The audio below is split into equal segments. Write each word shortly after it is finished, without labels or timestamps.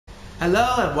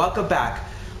Hello and welcome back.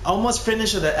 Almost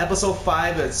finished with the episode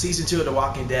 5 of season 2 of The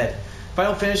Walking Dead. If I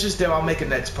don't finish this, then I'll make a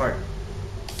next part.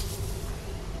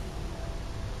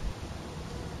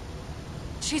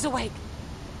 She's awake.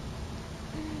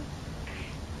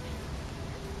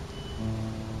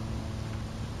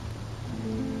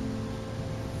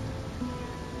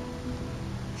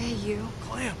 Hey, you.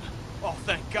 Clem! Oh,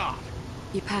 thank God.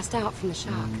 You passed out from the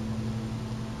shock.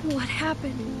 What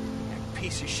happened? That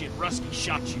piece of shit Rusky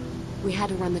shot you. We had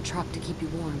to run the truck to keep you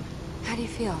warm. How do you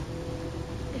feel?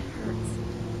 It hurts.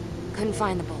 Couldn't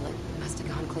find the bullet. Must have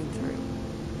gone clean through.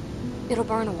 It'll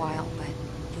burn a while, but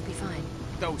you'll be fine.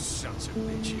 Those sons of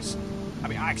bitches. I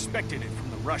mean, I expected it from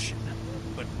the Russian.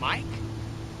 But Mike?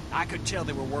 I could tell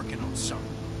they were working on something.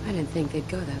 I didn't think they'd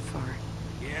go that far.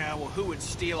 Yeah, well, who would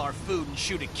steal our food and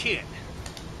shoot a kid?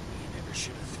 We never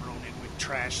should have thrown in with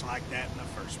trash like that in the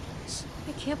first place.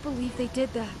 I can't believe they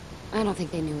did that. I don't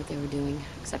think they knew what they were doing,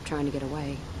 except trying to get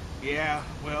away. Yeah,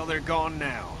 well, they're gone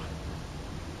now.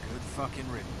 Good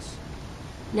fucking riddance.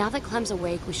 Now that Clem's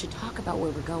awake, we should talk about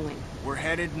where we're going. We're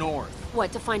headed north.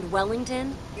 What, to find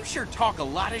Wellington? You sure talk a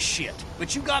lot of shit,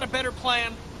 but you got a better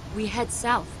plan? We head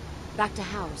south, back to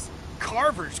House.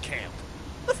 Carver's camp?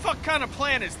 The fuck kind of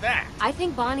plan is that? I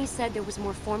think Bonnie said there was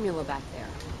more formula back there.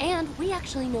 And we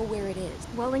actually know where it is.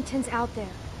 Wellington's out there.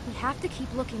 We have to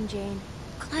keep looking, Jane.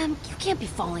 Clem, you can't be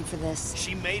falling for this.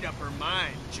 She made up her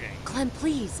mind, Jane. Clem,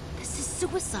 please. This is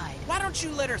suicide. Why don't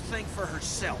you let her think for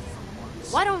herself for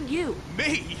once? Why don't you?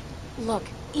 Me? Look,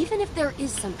 even if there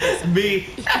is something, Me.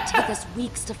 it could take us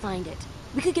weeks to find it.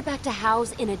 We could get back to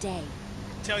House in a day.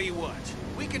 Tell you what,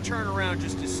 we can turn around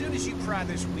just as soon as you pry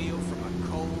this wheel from our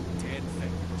cold, dead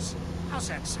fingers. How's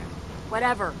that sound?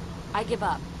 Whatever. I give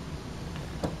up.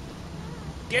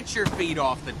 Get your feet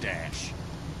off the dash.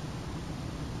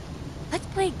 Let's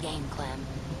play a game, Clem.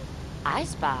 I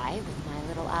spy with my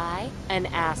little eye an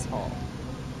asshole.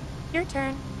 Your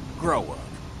turn. Grow up.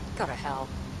 Go to hell.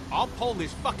 I'll pull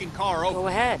this fucking car over. Go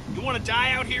ahead. You want to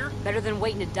die out here? Better than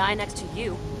waiting to die next to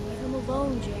you. Leave him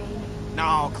alone, Jane.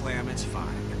 No, Clem, it's fine.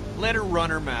 Let her run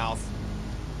her mouth.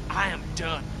 I am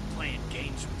done playing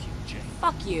games with you, Jane.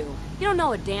 Fuck you. You don't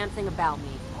know a damn thing about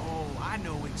me. Oh, I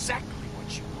know exactly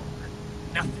what you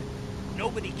are. Nothing.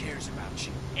 Nobody cares about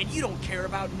you. And you don't care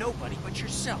about nobody but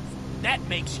yourself. That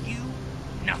makes you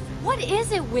nothing. What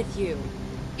is it with you?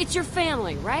 It's your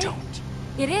family, right? Don't.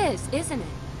 It is, isn't it?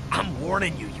 I'm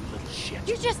warning you, you little shit.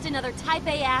 You're just another Type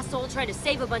A asshole trying to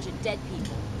save a bunch of dead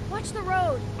people. Watch the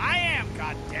road. I am,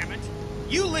 goddammit.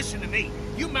 You listen to me.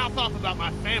 You mouth off about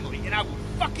my family, and I will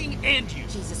fucking end you.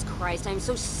 Jesus Christ, I'm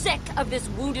so sick of this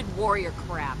wounded warrior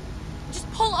crap.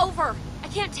 Just pull over. I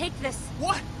can't take this.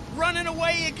 What? Running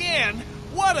away again?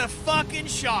 What a fucking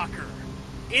shocker.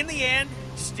 In the end,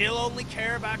 still only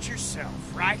care about yourself,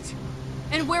 right?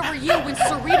 And where were you when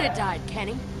Sarita died,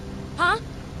 Kenny? Huh?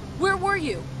 Where were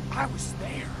you? I was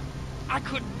there. I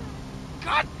couldn't...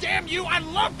 God damn you, I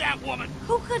love that woman!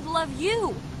 Who could love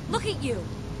you? Look at you.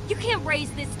 You can't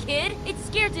raise this kid. It's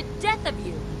scared to death of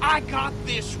you. I got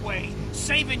this way,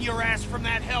 saving your ass from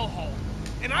that hellhole.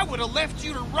 And I would have left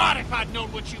you to rot if I'd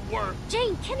known what you were.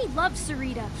 Jane, Kenny loves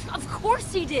Sarita. Of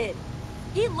course he did.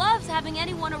 He loves having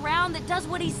anyone around that does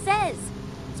what he says.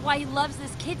 That's why he loves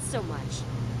this kid so much.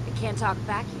 I can't talk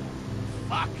back yet.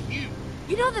 Fuck you.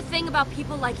 You know the thing about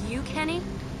people like you, Kenny?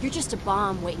 You're just a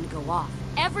bomb waiting to go off.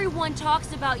 Everyone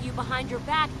talks about you behind your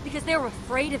back because they're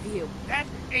afraid of you. That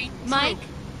ain't true. Mike,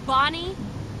 Bonnie,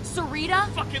 Sarita,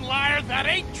 Fucking liar, that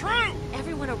ain't true!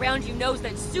 everyone around you knows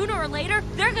that sooner or later,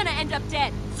 they're gonna end up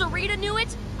dead. Sarita knew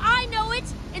it, I know it,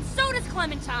 and so does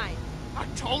Clementine. I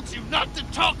told you not to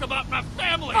talk about my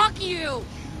family! Fuck you! You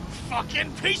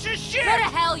fucking piece of shit! Go to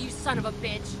hell, you son of a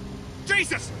bitch!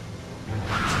 Jesus!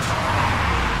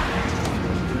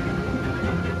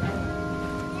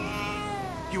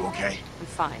 You okay? I'm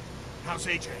fine. How's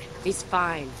AJ? He's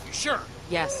fine. You sure?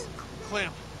 Yes.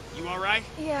 Clem, you alright?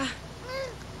 Yeah.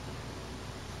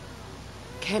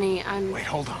 Kenny, I'm... Wait,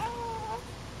 hold on.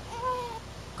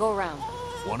 Go around.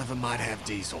 One of them might have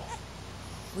diesel.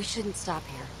 We shouldn't stop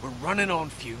here. We're running on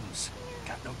fumes.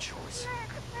 Got no choice.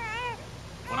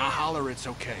 When I holler, it's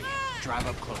okay. Drive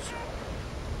up closer.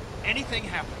 Anything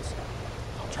happens,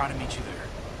 I'll try to meet you there.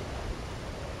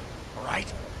 All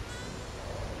right?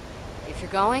 If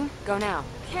you're going, go now.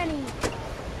 Kenny.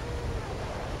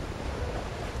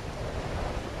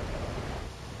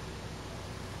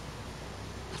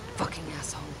 Fucking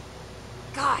asshole.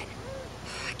 God!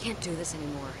 I can't do this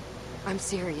anymore. I'm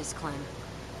serious, Clem.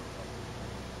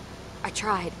 I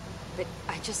tried, but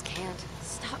I just can't.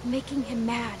 Stop making him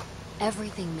mad.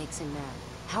 Everything makes him mad.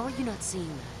 How are you not seeing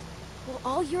that? Well,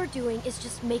 all you're doing is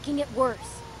just making it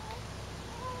worse.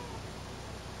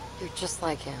 You're just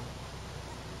like him.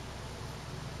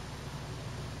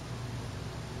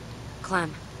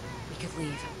 Clem, we could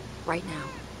leave. Right now.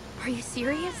 Are you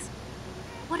serious?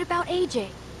 What about AJ?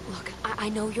 Look, I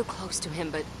know you're close to him,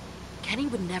 but Kenny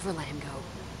would never let him go.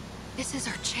 This is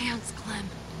our chance, Clem.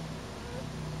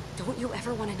 Don't you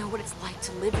ever want to know what it's like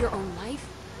to live your own life?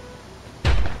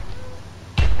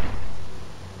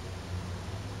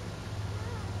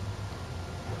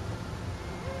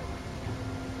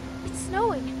 It's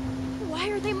snowing. Why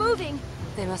are they moving?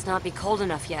 They must not be cold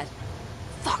enough yet.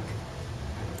 Fuck!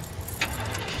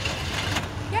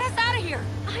 Get us out of here!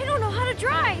 I don't know how to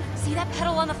drive. See that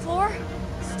pedal on the floor?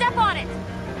 Step on it!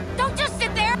 Don't just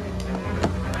sit there!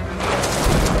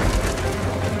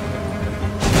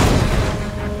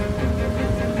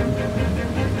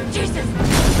 Jesus!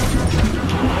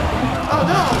 Oh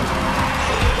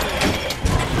no!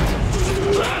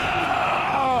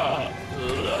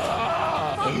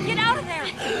 Fuck, get out of there!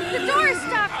 The door is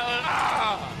stuck.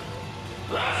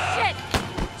 Shit!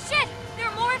 Shit! There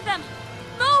are more of them!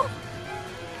 Move!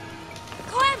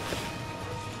 Clem!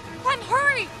 Clem,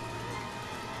 hurry!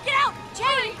 Get out!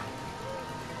 Jane!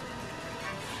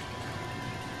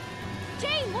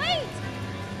 Jane, wait!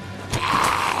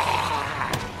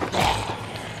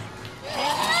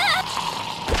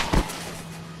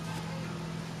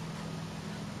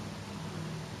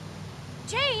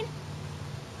 Jane!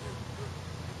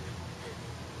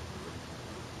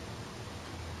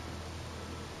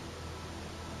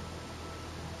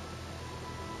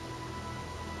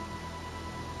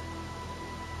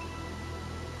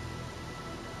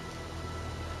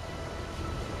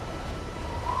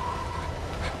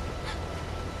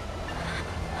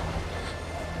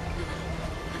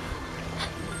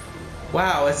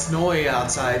 Wow, it's snowy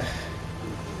outside.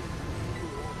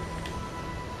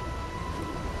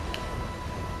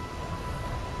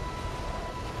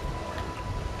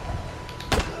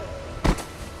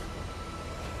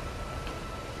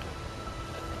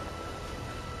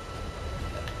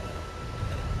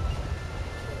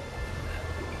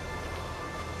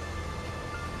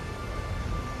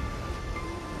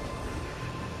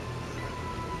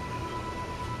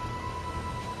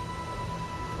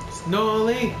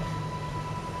 Snowy.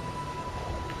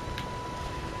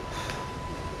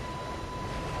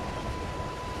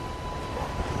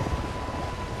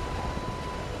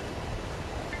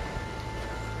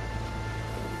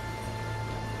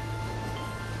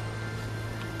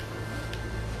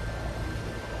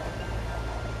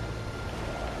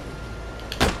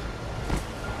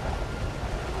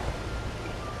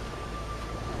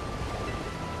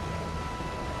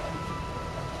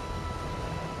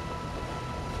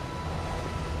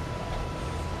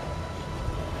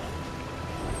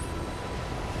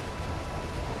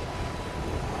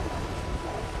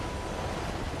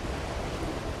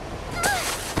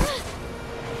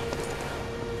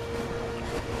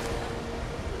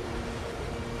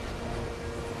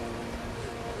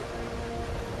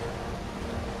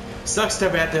 Sucks to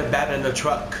have to abandon the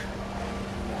truck.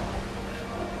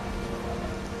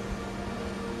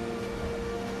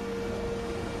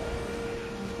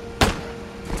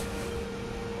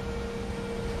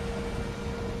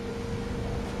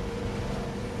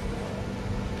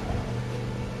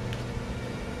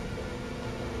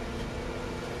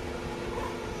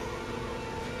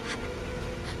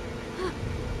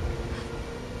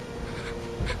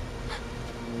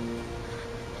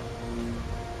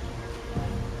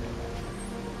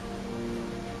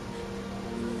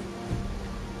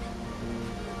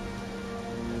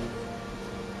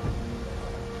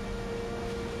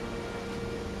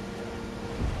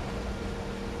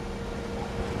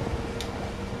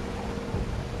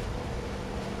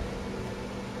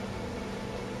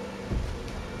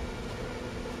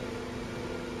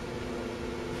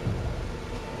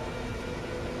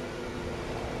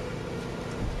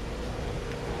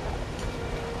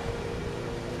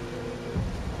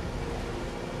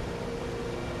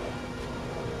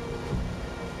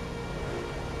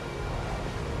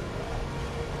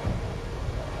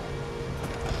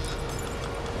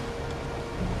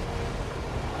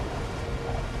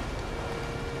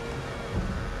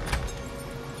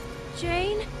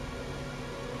 Jane?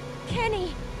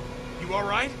 Kenny? You all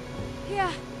right?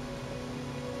 Yeah,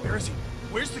 Where is he?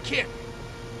 Where's the kid?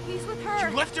 he's with her.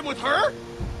 You left him with her?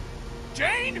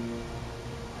 Jane?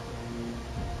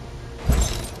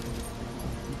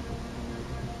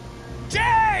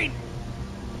 Jane!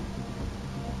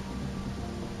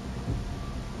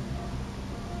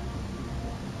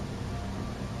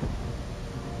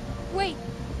 Wait,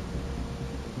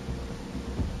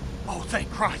 Oh, thank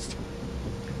Christ.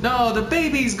 No, the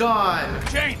baby's gone.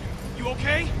 Jane, you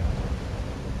okay?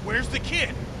 Where's the kid?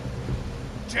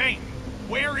 Jane,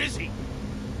 where is he?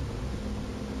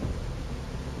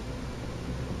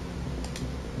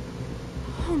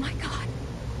 Oh my god.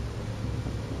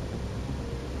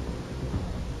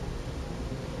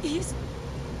 He's...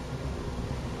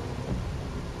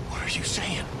 What are you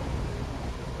saying?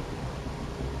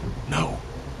 No.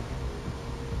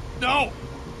 No!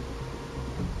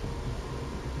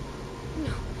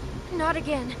 No, not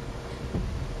again.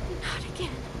 Not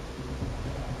again.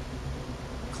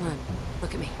 Clem,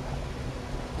 look at me.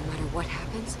 No matter what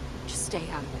happens, just stay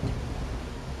out of it.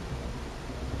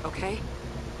 Okay?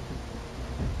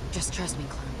 Just trust me,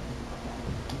 Clem.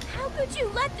 How could you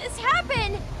let this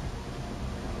happen?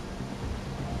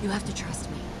 You have to trust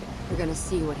me. We're gonna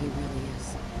see what he really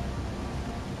is.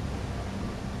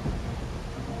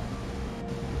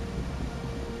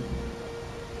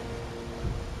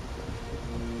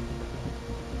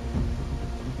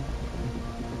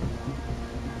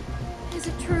 Is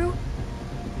it true?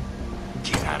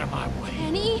 Get out of my way.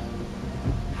 Kenny?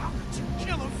 How could you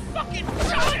kill a fucking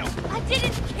child? I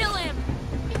didn't kill him!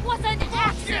 It was an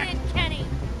accident, Kenny!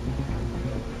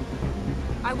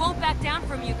 I won't back down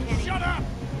from you, Kenny. Shut up!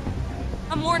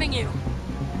 I'm warning you.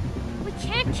 We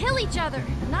can't kill each other!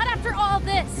 Not after all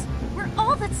this! We're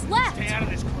all that's left! Stay out of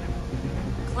this, Clem.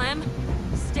 Clem,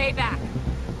 stay back.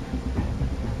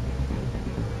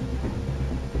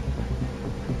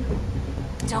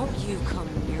 Don't you come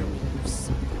near me, you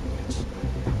son of a bitch.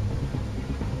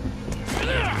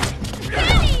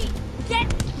 Kenny! Get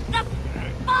the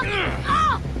fuck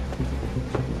off!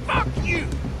 Fuck you!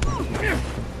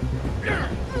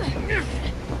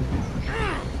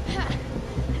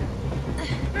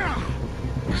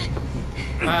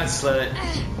 Let's let it.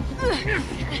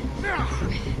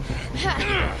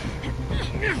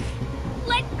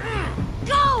 Let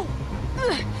go!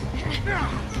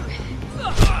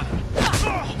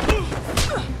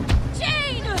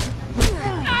 Jane!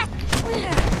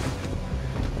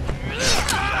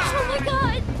 Oh my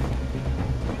god!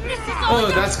 This is all Oh,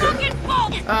 your that's good. fucking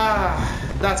fault!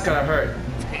 Ah, that's gonna hurt.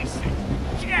 Taste it.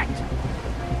 Get!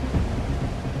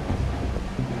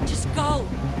 Just go.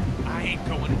 I ain't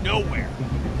going nowhere.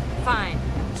 Fine.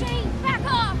 Jane, back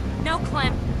off! No,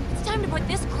 Clem. It's time to put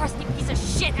this crusty piece of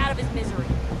shit out of his misery.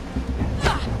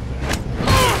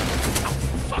 I'll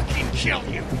fucking kill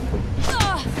you!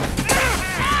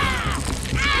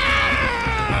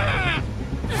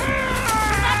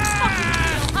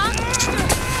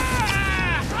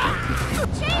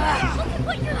 Jane, look at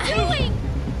what you're doing!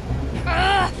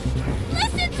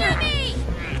 Listen to me!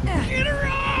 Get her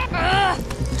off!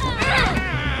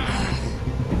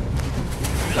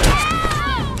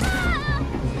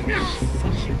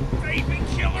 Fucking baby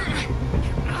killer!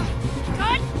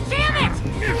 God damn it!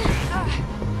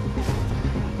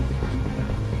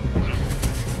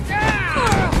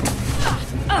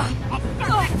 I'll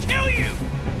fucking kill you!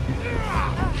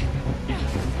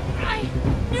 I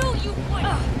knew you would!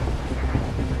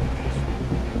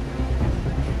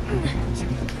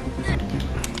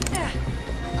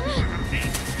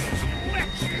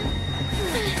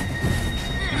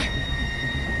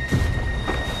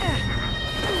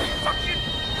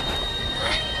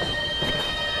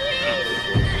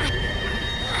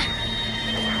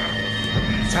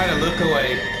 Try to look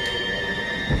away.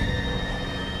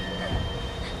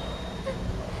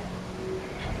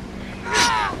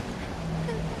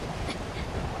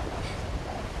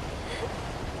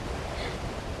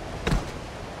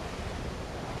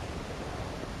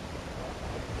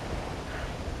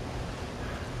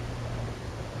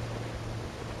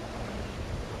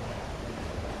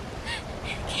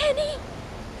 Kenny!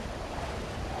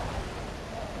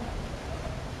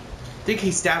 I think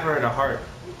he stabbed her in the heart.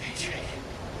 AJ.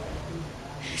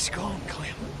 He's gone,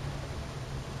 Clem.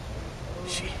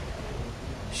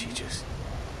 She just...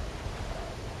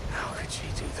 How could she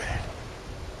do that?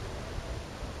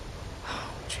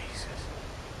 Oh, Jesus.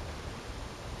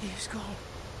 He's gone.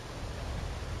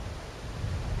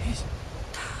 He's...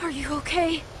 Are you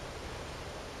okay?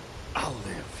 I'll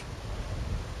live.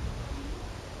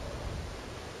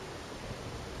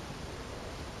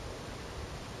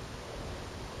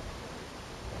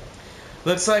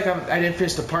 Looks like I didn't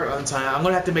finish the part on time. I'm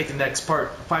gonna have to make the next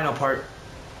part, final part.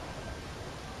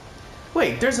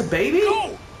 Wait, there's a baby?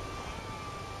 Go!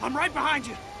 I'm right behind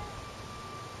you.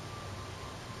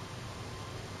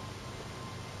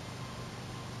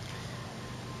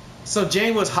 So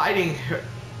Jane was hiding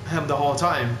him the whole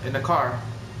time in the car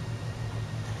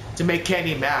to make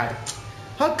Kenny mad.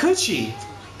 How could she?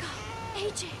 Oh my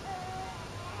god, AJ.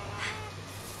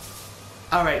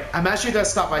 Alright, I'm actually gonna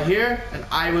stop right here, and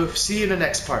I will see you in the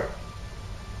next part.